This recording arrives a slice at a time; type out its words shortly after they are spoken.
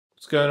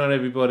What's going on,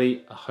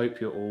 everybody? I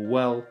hope you're all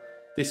well.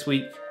 This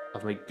week,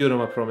 I've made good on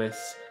my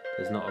promise.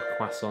 There's not a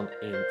croissant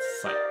in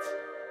sight.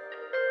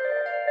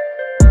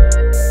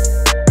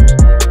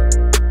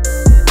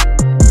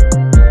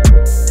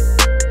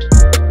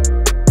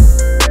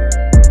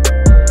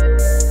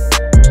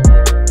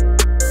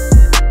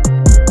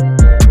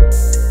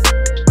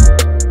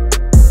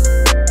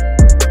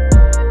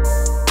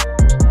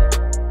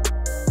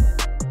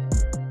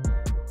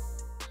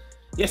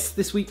 Yes,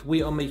 this week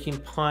we are making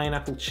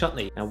pineapple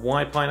chutney. Now,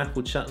 why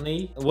pineapple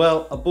chutney?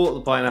 Well, I bought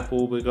the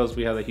pineapple because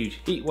we had a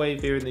huge heat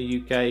wave here in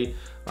the UK.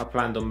 I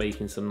planned on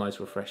making some nice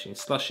refreshing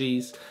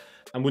slushies.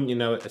 And wouldn't you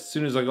know it, as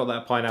soon as I got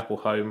that pineapple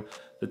home,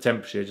 the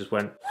temperature just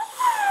went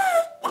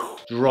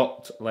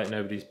dropped like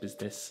nobody's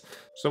business.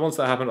 So once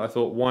that happened, I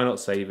thought, why not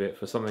save it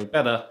for something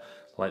better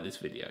like this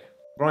video?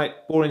 Right,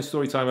 boring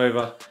story time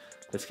over.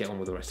 Let's get on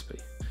with the recipe.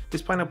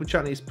 This pineapple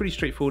chutney is pretty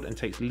straightforward and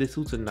takes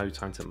little to no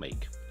time to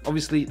make.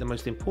 Obviously, the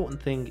most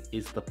important thing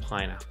is the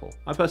pineapple.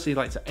 I personally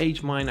like to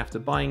age mine after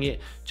buying it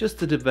just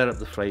to develop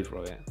the flavour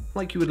of it,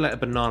 like you would let a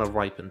banana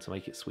ripen to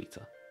make it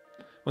sweeter.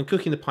 When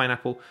cooking the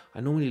pineapple, I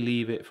normally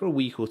leave it for a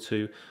week or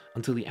two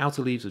until the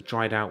outer leaves are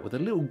dried out with a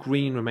little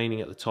green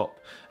remaining at the top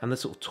and the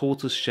sort of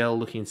tortoise shell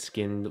looking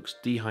skin looks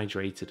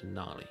dehydrated and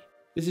gnarly.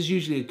 This is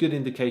usually a good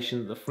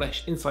indication that the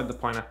flesh inside the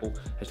pineapple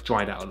has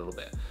dried out a little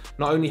bit.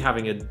 Not only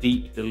having a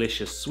deep,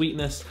 delicious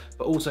sweetness,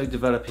 but also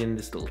developing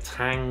this little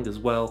tang as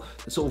well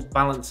that sort of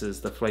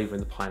balances the flavour in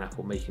the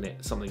pineapple, making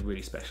it something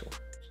really special.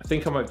 I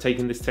think I might have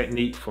taken this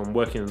technique from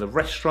working in the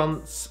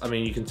restaurants. I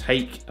mean, you can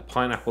take a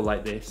pineapple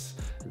like this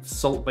and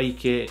salt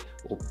bake it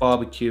or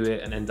barbecue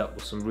it and end up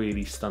with some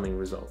really stunning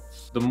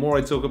results. The more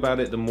I talk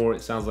about it, the more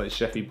it sounds like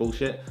chefy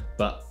bullshit,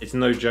 but it's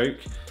no joke.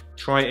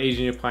 Try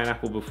aging your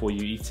pineapple before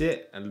you eat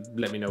it and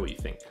let me know what you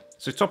think.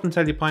 So top and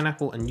tail your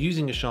pineapple and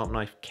using a sharp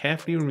knife,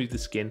 carefully remove the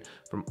skin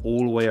from all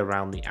the way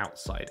around the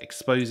outside,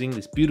 exposing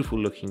this beautiful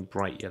looking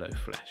bright yellow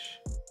flesh.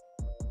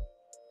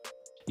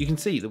 You can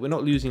see that we're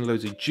not losing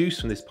loads of juice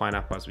from this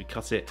pineapple as we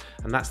cut it,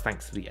 and that's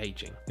thanks to the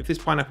aging. If this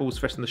pineapple was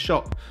fresh in the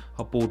shop,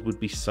 our board would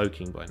be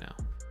soaking by now.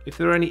 If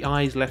there are any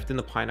eyes left in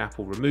the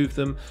pineapple, remove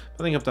them.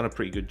 I think I've done a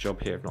pretty good job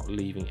here of not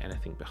leaving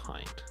anything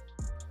behind.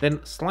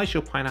 Then slice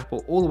your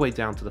pineapple all the way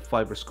down to the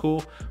fibrous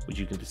core, which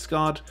you can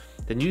discard.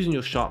 Then using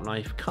your sharp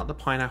knife, cut the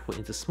pineapple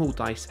into small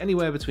dice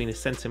anywhere between 1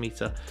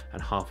 centimetre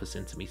and ½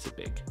 centimetre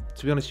big.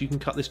 To be honest, you can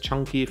cut this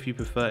chunky if you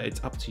prefer,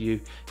 it's up to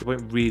you. It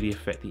won't really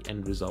affect the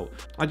end result.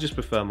 I just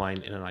prefer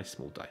mine in a nice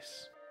small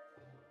dice.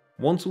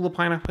 Once all the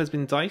pineapple has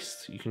been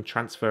diced, you can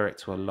transfer it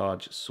to a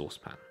large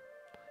saucepan.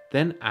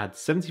 Then add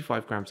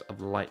 75 grams of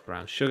light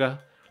brown sugar,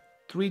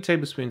 3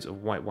 tablespoons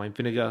of white wine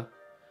vinegar,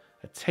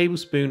 a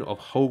tablespoon of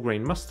whole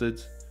grain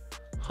mustard,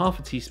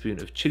 ½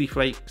 teaspoon of chili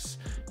flakes.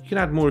 You can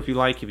add more if you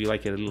like it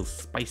a little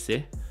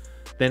spicy.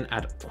 Then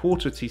add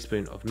 1/4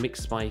 teaspoon of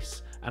mixed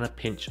spice and a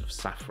pinch of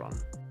saffron.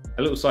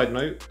 A little side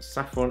note,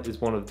 saffron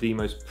is one of the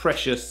most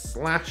precious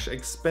 /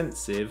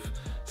 expensive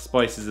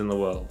spices in the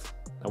world.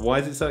 Now, why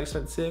is it so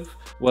expensive?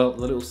 Well,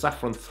 the little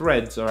saffron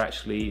threads are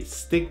actually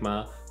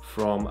stigma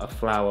from a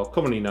flower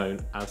commonly known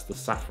as the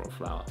saffron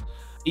flower.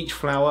 Each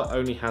flower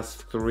only has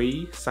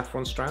 3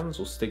 saffron strands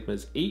or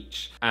stigmas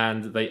each,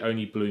 and they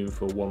only bloom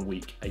for 1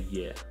 week a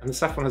year. And the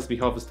saffron has to be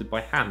harvested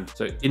by hand,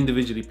 so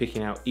individually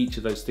picking out each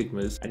of those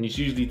stigmas, and it's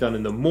usually done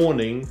in the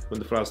morning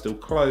when the flower's still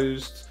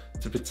closed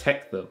to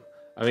protect them.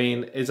 I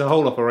mean, it's a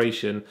whole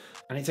operation,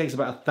 and it takes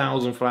about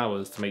 1,000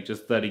 flowers to make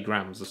just 30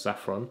 grams of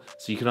saffron,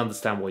 so you can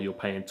understand why you're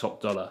paying top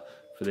dollar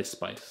for this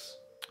spice.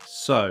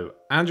 So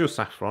add your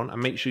saffron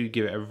and make sure you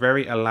give it a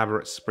very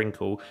elaborate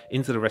sprinkle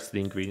into the rest of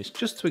the ingredients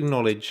just to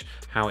acknowledge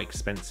how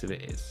expensive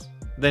it is.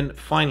 Then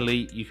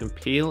finally, you can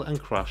peel and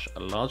crush a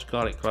large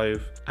garlic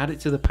clove, add it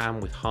to the pan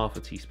with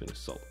 ½ teaspoon of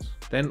salt.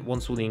 Then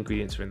once all the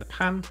ingredients are in the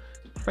pan,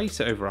 place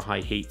it over a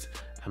high heat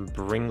and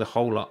bring the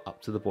whole lot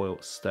up to the boil,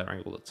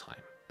 stirring all the time.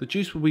 The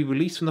juice will be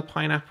released from the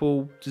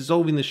pineapple,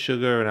 dissolving the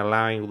sugar and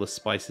allowing all the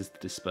spices to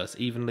disperse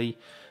evenly.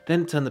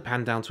 Then turn the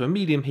pan down to a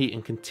medium heat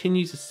and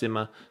continue to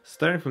simmer,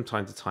 stirring from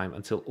time to time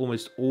until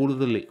almost all of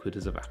the liquid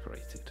has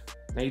evaporated.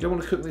 Now, you don't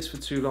want to cook this for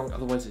too long,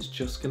 otherwise it's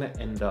just going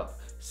to end up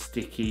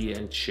sticky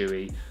and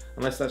chewy,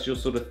 unless that's your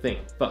sort of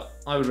thing. But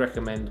I would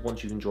recommend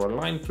once you can draw a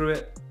line through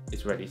it,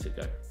 it's ready to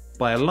go.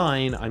 By a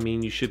line, I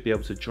mean you should be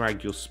able to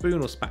drag your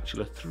spoon or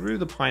spatula through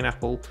the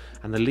pineapple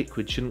and the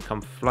liquid shouldn't come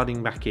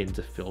flooding back in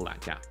to fill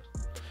that gap.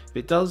 If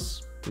it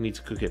does, you need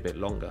to cook it a bit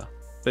longer.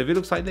 But if it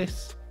looks like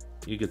this,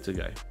 you're good to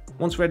go.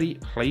 Once ready,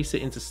 place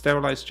it into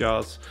sterilized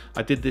jars.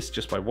 I did this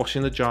just by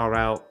washing the jar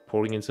out,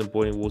 pouring in some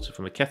boiling water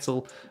from a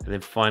kettle, and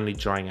then finally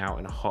drying out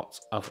in a hot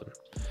oven.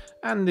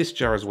 And this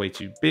jar is way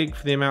too big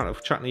for the amount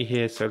of chutney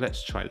here, so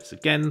let's try this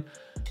again.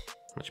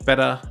 Much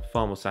better,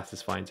 far more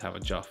satisfying to have a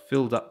jar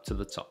filled up to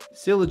the top.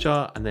 Seal the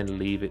jar and then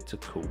leave it to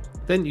cool.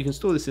 Then you can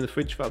store this in the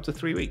fridge for up to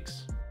 3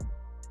 weeks.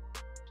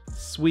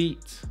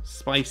 Sweet,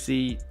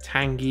 spicy,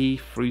 tangy,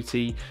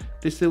 fruity,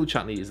 this little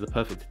chutney is the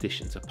perfect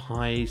addition to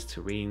pies,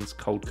 terrines,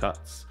 cold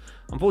cuts.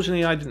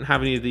 Unfortunately, I didn't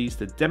have any of these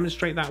to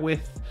demonstrate that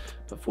with,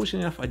 but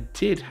fortunately enough, I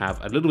did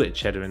have a little bit of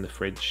cheddar in the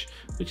fridge,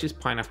 which this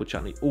pineapple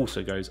chutney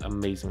also goes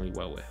amazingly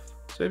well with.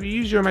 So if you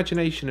use your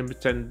imagination and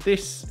pretend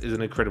this is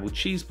an incredible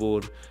cheese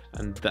board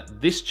and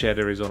that this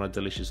cheddar is on a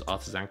delicious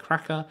artisan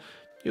cracker,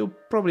 you'll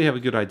probably have a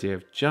good idea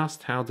of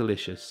just how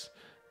delicious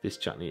this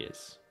chutney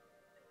is.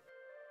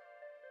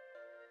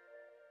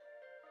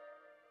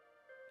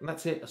 And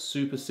that's it, a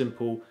super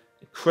simple,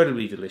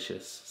 incredibly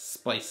delicious,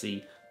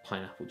 spicy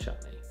pineapple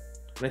chutney.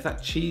 And if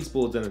that cheese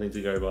board's anything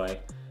to go by,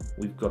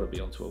 we've got to be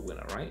onto a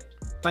winner, right?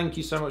 Thank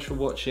you so much for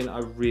watching, I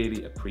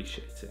really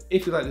appreciate it.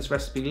 If you like this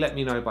recipe, let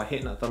me know by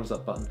hitting that thumbs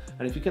up button,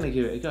 and if you're going to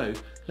give it a go,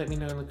 let me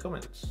know in the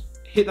comments.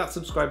 Hit that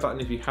subscribe button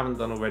if you haven't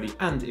done already,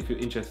 and if you're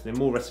interested in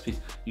more recipes,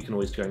 you can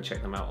always go and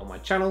check them out on my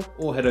channel,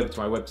 or head over to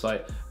my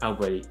website,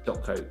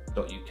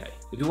 albrady.co.uk.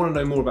 If you want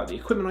to know more about the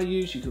equipment I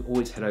use, you can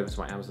always head over to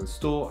my Amazon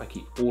store. I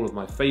keep all of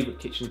my favourite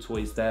kitchen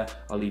toys there.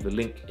 I'll leave a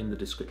link in the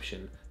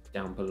description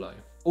down below.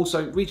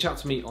 Also, reach out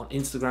to me on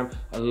Instagram.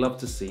 I love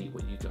to see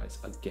what you guys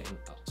are getting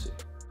up to.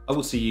 I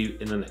will see you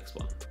in the next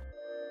one.